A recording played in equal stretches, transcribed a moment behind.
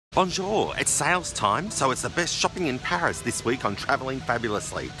Bonjour, it's sales time, so it's the best shopping in Paris this week on Travelling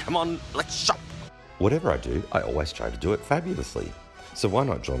Fabulously. Come on, let's shop! Whatever I do, I always try to do it fabulously. So why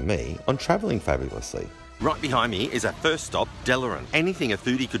not join me on Travelling Fabulously? Right behind me is our first stop, E.DEHILLERIN. Anything a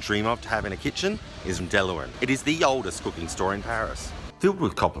foodie could dream of to have in a kitchen is from E.DEHILLERIN. It is the oldest cooking store in Paris. Filled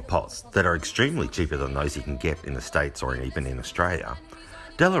with copper pots that are extremely cheaper than those you can get in the States or even in Australia,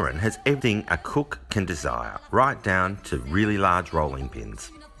 E.DEHILLERIN has everything a cook can desire, right down to really large rolling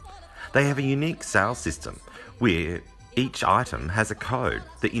pins. They have a unique sales system where each item has a code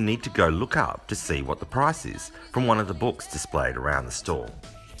that you need to go look up to see what the price is from one of the books displayed around the store.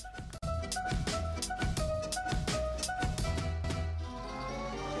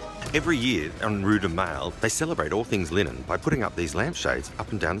 Every year on Rue de Mail, they celebrate all things linen by putting up these lampshades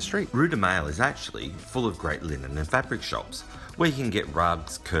up and down the street. Rue de Mail is actually full of great linen and fabric shops where you can get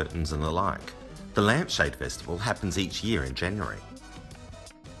rugs, curtains and the like. The Lampshade Festival happens each year in January.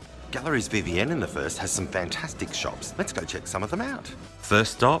 Galerie Vivienne in the first has some fantastic shops. Let's go check some of them out.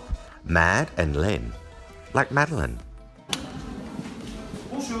 First stop, Mad and Len. Like Madeleine.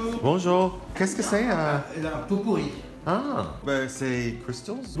 Bonjour. Bonjour. Qu'est-ce que c'est? Un pot-pourri. Ah, bah c'est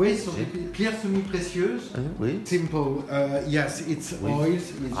crystals? Oui, ce sont des pierres semi-précieuses. Oui. Simple. Yes, it's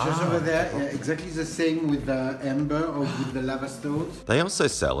oils. It's just over there. Yeah, exactly the same with the amber or with the lava stones. They also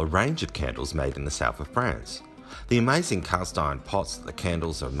sell a range of candles made in the south of France. The amazing cast iron pots that the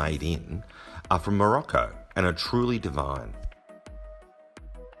candles are made in are from Morocco and are truly divine.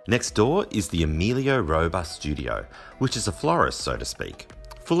 Next door is the Emilio Roba Studio, which is a florist, so to speak,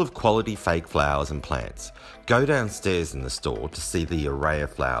 full of quality fake flowers and plants. Go downstairs in the store to see the array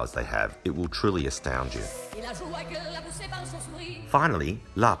of flowers they have. It will truly astound you. Finally,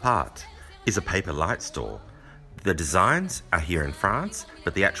 La Part is a paper light store. The designs are here in France,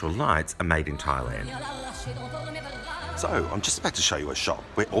 but the actual lights are made in Thailand. So, I'm just about to show you a shop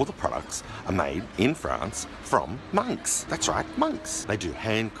where all the products are made in France from monks. That's right, monks. They do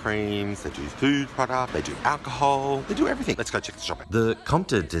hand creams, they do food products, they do alcohol, they do everything. Let's go check the shop out. The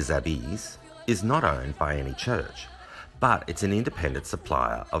Comte des Abbeys is not owned by any church, but it's an independent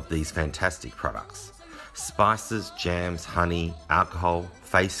supplier of these fantastic products. Spices, jams, honey, alcohol,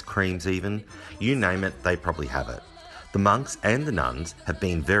 face creams even, you name it, they probably have it. The monks and the nuns have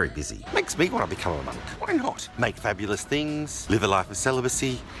been very busy. Makes me want to become a monk. Why not? Make fabulous things, live a life of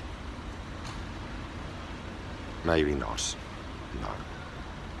celibacy. Maybe not.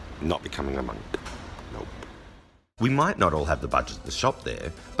 No. Not becoming a monk. Nope. We might not all have the budget to shop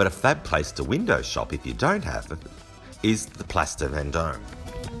there, but a fab place to window shop if you don't have it is the Place de Vendôme.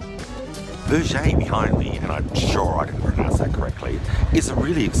 Berger behind me, and I'm sure I didn't pronounce that correctly, is a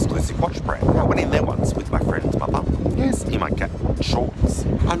really exclusive watch brand. I went in there once with my friend's mother. Yes, in my cat shorts.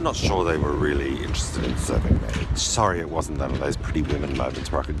 I'm not sure they were really interested in serving me. Sorry it wasn't one of those pretty women moments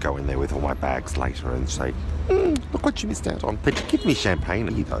where I could go in there with all my bags later and say, look what you missed out on. They did give me champagne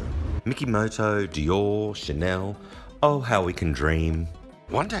though. Mikimoto, Dior, Chanel, oh how we can dream.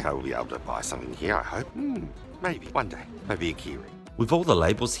 One day I will be able to buy something here, I hope. Maybe, one day. Maybe a keyring. With all the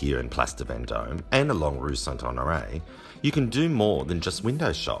labels here in Place de Vendôme and along Rue Saint-Honoré, you can do more than just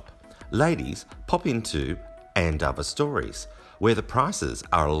window shop. Ladies, pop into And Other Stories, where the prices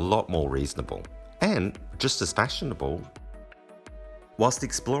are a lot more reasonable and just as fashionable. Whilst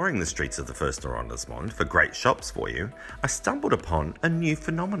exploring the streets of the first arrondissement for great shops for you, I stumbled upon a new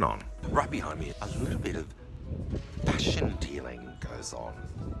phenomenon. Right behind me, a little bit of fashion dealing goes on.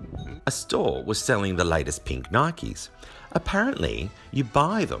 A store was selling the latest pink Nikes. Apparently, you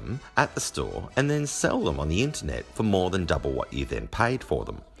buy them at the store and then sell them on the internet for more than double what you then paid for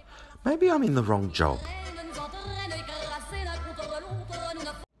them. Maybe I'm in the wrong job.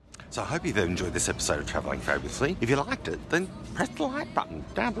 So I hope you've enjoyed this episode of Travelling Fabulously. If you liked it, then press the like button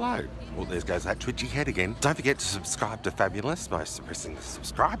down below. Well, there goes that twitchy head again. Don't forget to subscribe to Fabulous by pressing the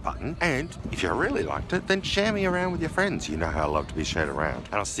subscribe button. And if you really liked it, then share me around with your friends. You know how I love to be shared around.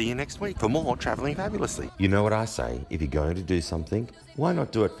 And I'll see you next week for more Travelling Fabulously. You know what I say, if you're going to do something, why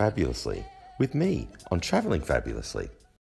not do it fabulously? With me on Travelling Fabulously.